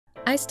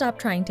I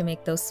stopped trying to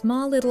make those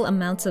small little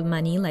amounts of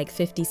money like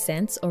 50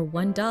 cents or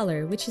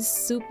 $1, which is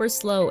super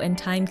slow and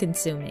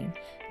time-consuming.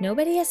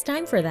 Nobody has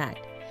time for that.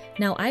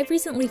 Now, I've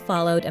recently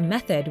followed a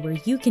method where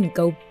you can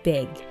go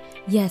big.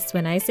 Yes,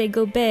 when I say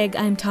go big,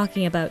 I'm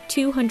talking about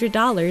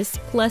 $200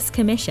 plus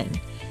commission.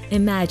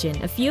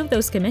 Imagine a few of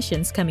those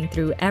commissions coming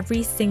through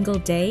every single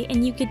day,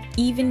 and you could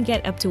even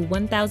get up to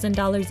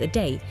 $1,000 a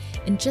day.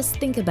 And just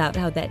think about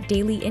how that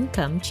daily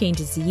income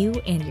changes you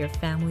and your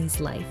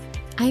family's life.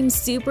 I'm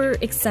super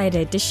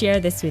excited to share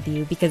this with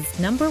you because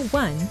number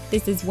one,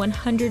 this is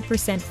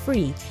 100%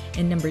 free,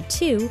 and number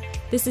two,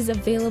 this is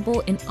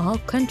available in all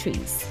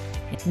countries.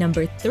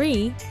 Number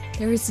three,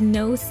 there is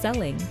no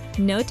selling,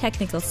 no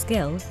technical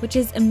skill, which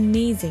is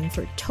amazing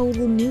for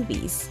total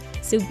newbies.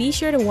 So be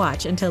sure to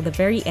watch until the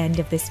very end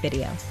of this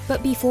video.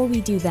 But before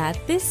we do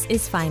that, this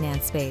is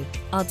Finance Babe.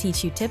 I'll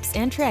teach you tips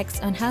and tricks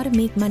on how to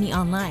make money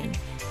online.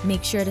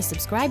 Make sure to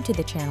subscribe to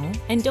the channel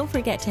and don't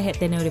forget to hit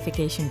the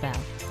notification bell.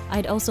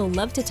 I'd also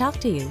love to talk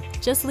to you.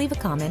 Just leave a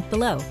comment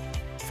below.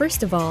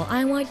 First of all,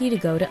 I want you to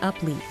go to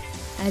Upleap.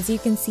 As you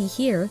can see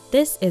here,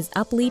 this is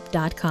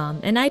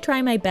upleap.com, and I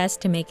try my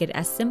best to make it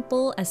as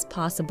simple as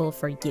possible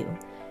for you.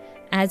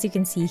 As you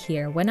can see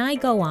here, when I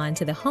go on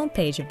to the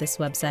homepage of this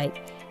website,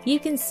 you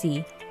can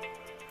see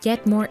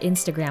Get More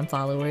Instagram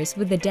Followers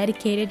with a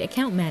dedicated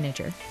account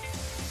manager.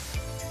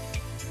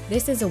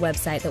 This is a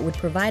website that would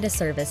provide a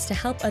service to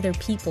help other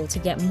people to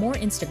get more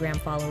Instagram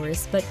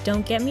followers, but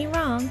don't get me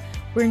wrong,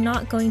 we're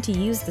not going to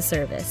use the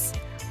service.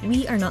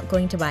 We are not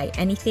going to buy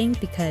anything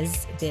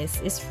because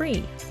this is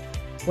free.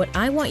 What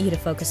I want you to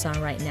focus on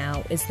right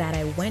now is that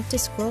I went to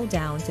scroll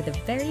down to the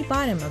very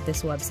bottom of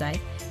this website,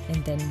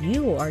 and then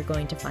you are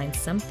going to find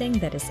something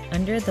that is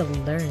under the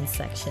Learn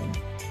section.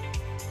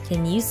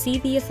 Can you see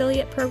the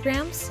affiliate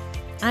programs?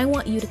 I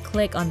want you to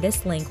click on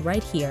this link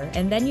right here,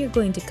 and then you're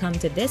going to come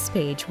to this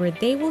page where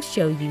they will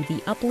show you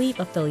the Upleap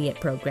affiliate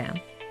program.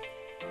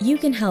 You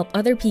can help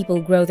other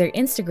people grow their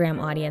Instagram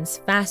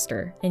audience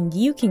faster, and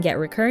you can get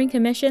recurring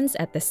commissions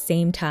at the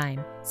same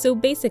time. So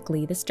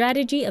basically, the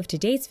strategy of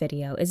today's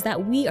video is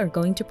that we are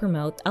going to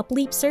promote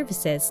Upleap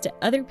services to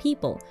other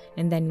people,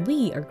 and then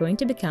we are going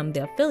to become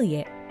the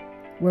affiliate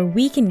where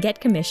we can get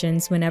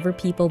commissions whenever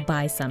people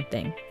buy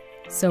something.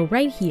 So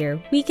right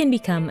here, we can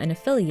become an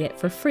affiliate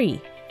for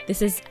free.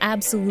 This is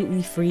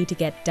absolutely free to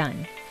get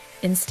done.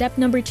 In step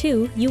number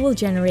 2, you will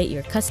generate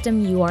your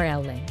custom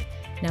URL link.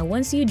 Now,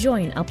 once you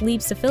join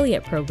Upleap's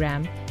affiliate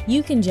program,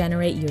 you can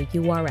generate your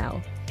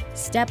URL.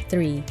 Step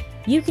 3,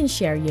 you can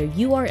share your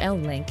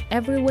URL link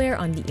everywhere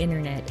on the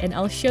internet, and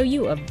I'll show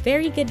you a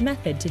very good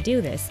method to do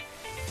this.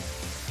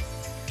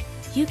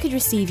 You could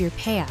receive your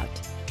payout.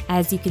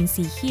 As you can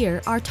see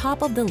here, our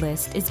top of the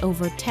list is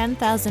over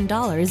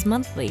 $10,000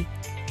 monthly.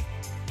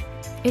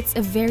 It's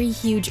a very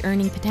huge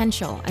earning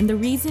potential, and the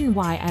reason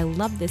why I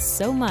love this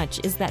so much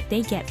is that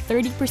they get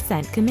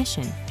 30%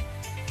 commission.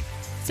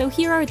 So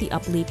here are the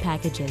Upleap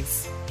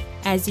packages.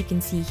 As you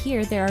can see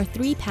here, there are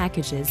 3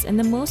 packages, and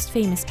the most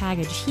famous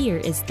package here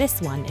is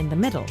this one in the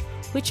middle,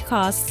 which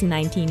costs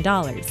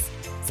 $19.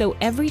 So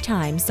every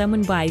time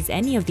someone buys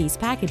any of these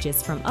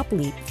packages from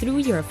Upleap through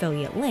your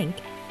affiliate link,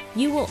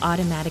 you will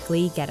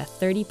automatically get a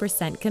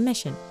 30%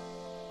 commission.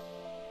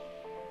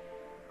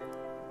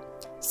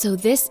 So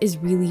this is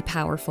really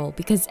powerful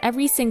because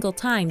every single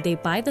time they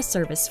buy the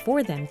service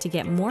for them to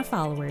get more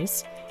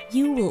followers,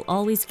 you will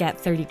always get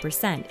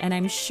 30%, and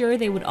I'm sure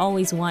they would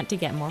always want to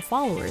get more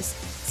followers,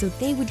 so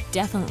they would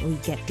definitely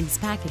get these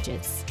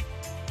packages.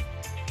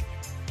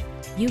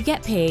 You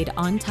get paid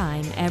on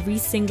time every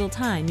single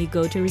time you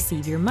go to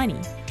receive your money.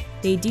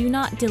 They do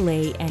not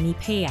delay any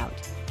payout.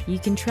 You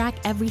can track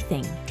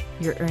everything,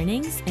 your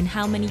earnings and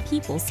how many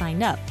people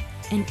signed up,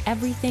 and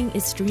everything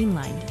is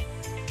streamlined.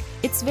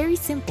 It's very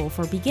simple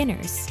for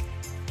beginners.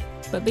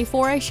 But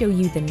before I show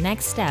you the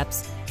next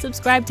steps,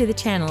 subscribe to the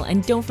channel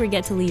and don't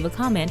forget to leave a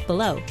comment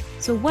below.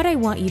 So what I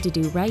want you to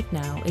do right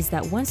now is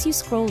that once you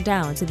scroll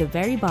down to the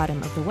very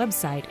bottom of the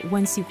website,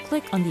 once you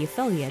click on the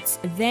affiliates,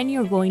 then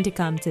you're going to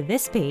come to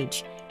this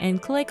page and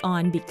click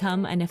on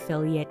Become an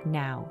Affiliate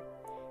Now.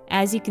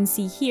 As you can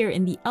see here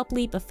in the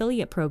Upleap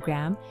affiliate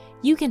program,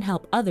 you can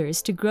help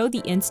others to grow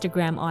the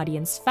Instagram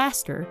audience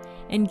faster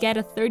and get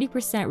a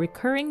 30%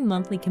 recurring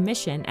monthly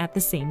commission at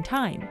the same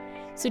time.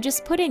 So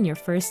just put in your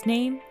first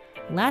name,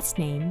 last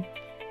name,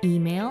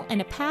 email, and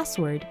a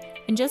password,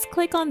 and just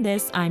click on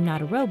this I'm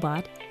not a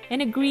robot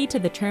and agree to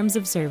the terms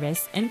of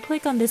service and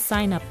click on this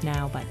Sign Up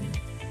Now button.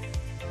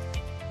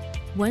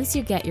 Once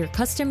you get your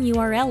custom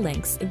URL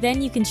links,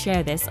 then you can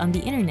share this on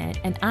the internet,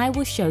 and I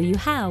will show you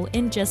how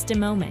in just a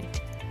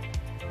moment.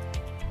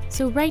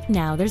 So right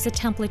now, there's a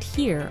template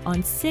here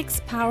on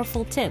 6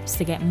 powerful tips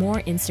to get more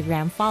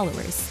Instagram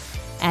followers.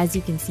 As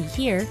you can see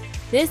here,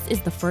 this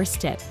is the first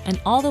tip, and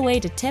all the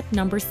way to tip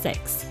number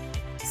 6.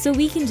 So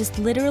we can just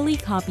literally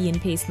copy and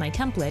paste my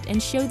template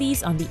and show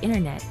these on the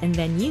internet, and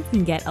then you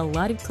can get a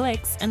lot of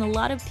clicks and a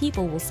lot of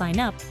people will sign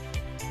up.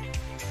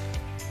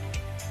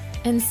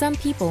 And some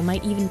people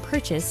might even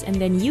purchase, and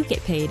then you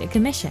get paid a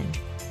commission.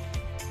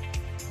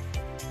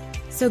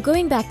 So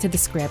going back to the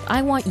script,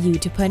 I want you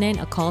to put in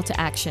a call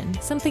to action.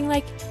 Something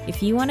like,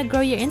 if you want to grow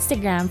your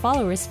Instagram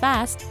followers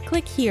fast,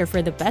 click here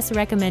for the best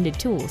recommended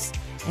tools,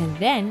 and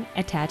then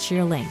attach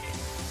your link.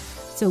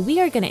 So we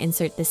are going to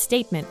insert this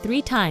statement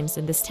 3 times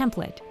in this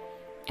template.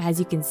 As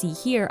you can see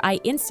here,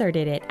 I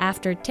inserted it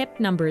after tip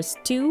numbers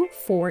 2,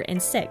 4,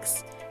 and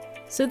 6.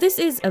 So this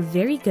is a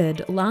very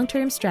good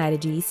long-term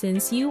strategy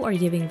since you are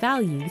giving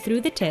value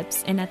through the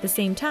tips and at the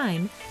same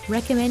time,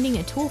 recommending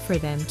a tool for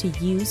them to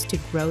use to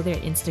grow their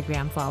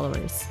Instagram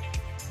followers.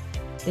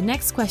 The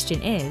next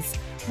question is,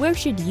 where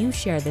should you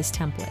share this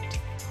template?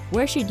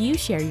 Where should you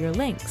share your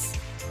links?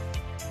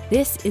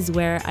 This is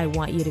where I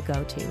want you to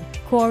go to,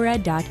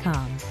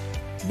 QUORA.com.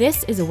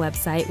 This is a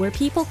website where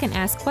people can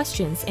ask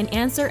questions and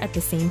answer at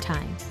the same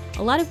time.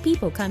 A lot of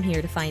people come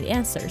here to find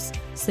answers,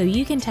 so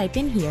you can type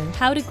in here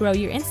how to grow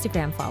your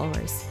Instagram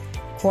followers.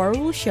 QUORA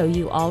will show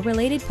you all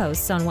related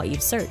posts on what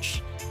you've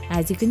searched.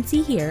 As you can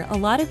see here, a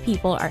lot of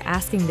people are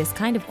asking this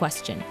kind of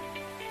question.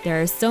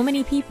 There are so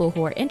many people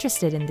who are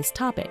interested in this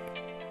topic.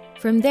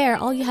 From there,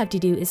 all you have to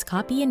do is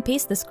copy and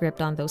paste the script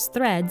on those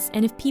threads,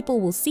 and if people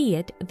will see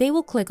it, they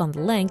will click on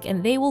the link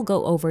and they will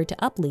go over to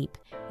Upleap,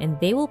 and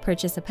they will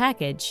purchase a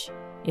package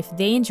if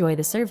they enjoy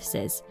the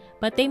services,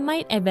 but they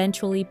might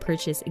eventually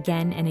purchase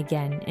again and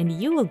again,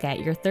 and you will get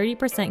your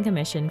 30%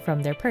 commission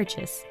from their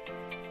purchase.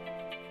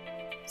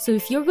 So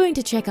if you're going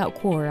to check out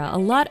QUORA, a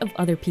lot of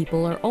other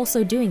people are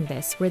also doing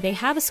this, where they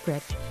have a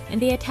script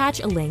and they attach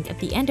a link at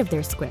the end of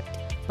their script.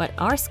 But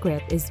our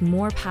script is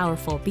more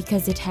powerful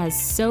because it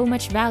has so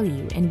much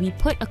value and we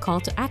put a call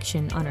to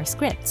action on our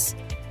scripts.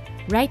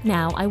 Right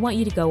now, I want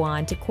you to go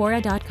on to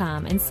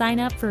QUORA.com and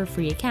sign up for a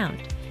free account.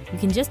 You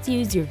can just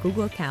use your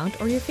Google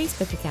account or your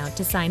Facebook account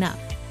to sign up.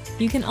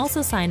 You can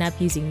also sign up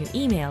using your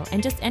email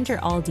and just enter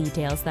all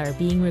details that are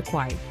being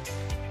required.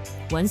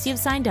 Once you've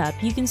signed up,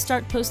 you can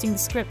start posting the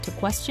script to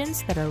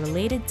questions that are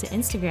related to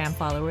Instagram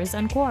followers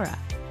on QUORA.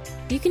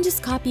 You can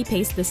just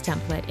copy-paste this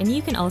template and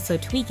you can also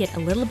tweak it a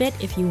little bit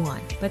if you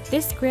want, but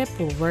this script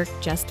will work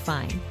just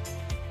fine.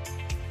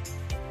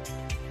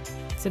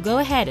 So go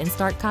ahead and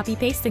start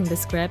copy-pasting the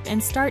script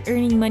and start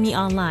earning money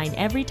online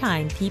every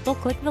time people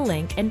click the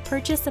link and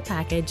purchase a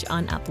package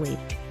on Upleap.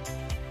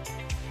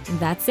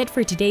 That's it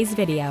for today's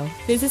video.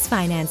 This is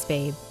Finance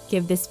Babe.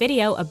 Give this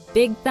video a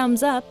big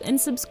thumbs up and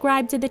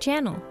subscribe to the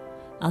channel.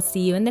 I'll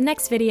see you in the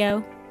next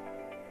video.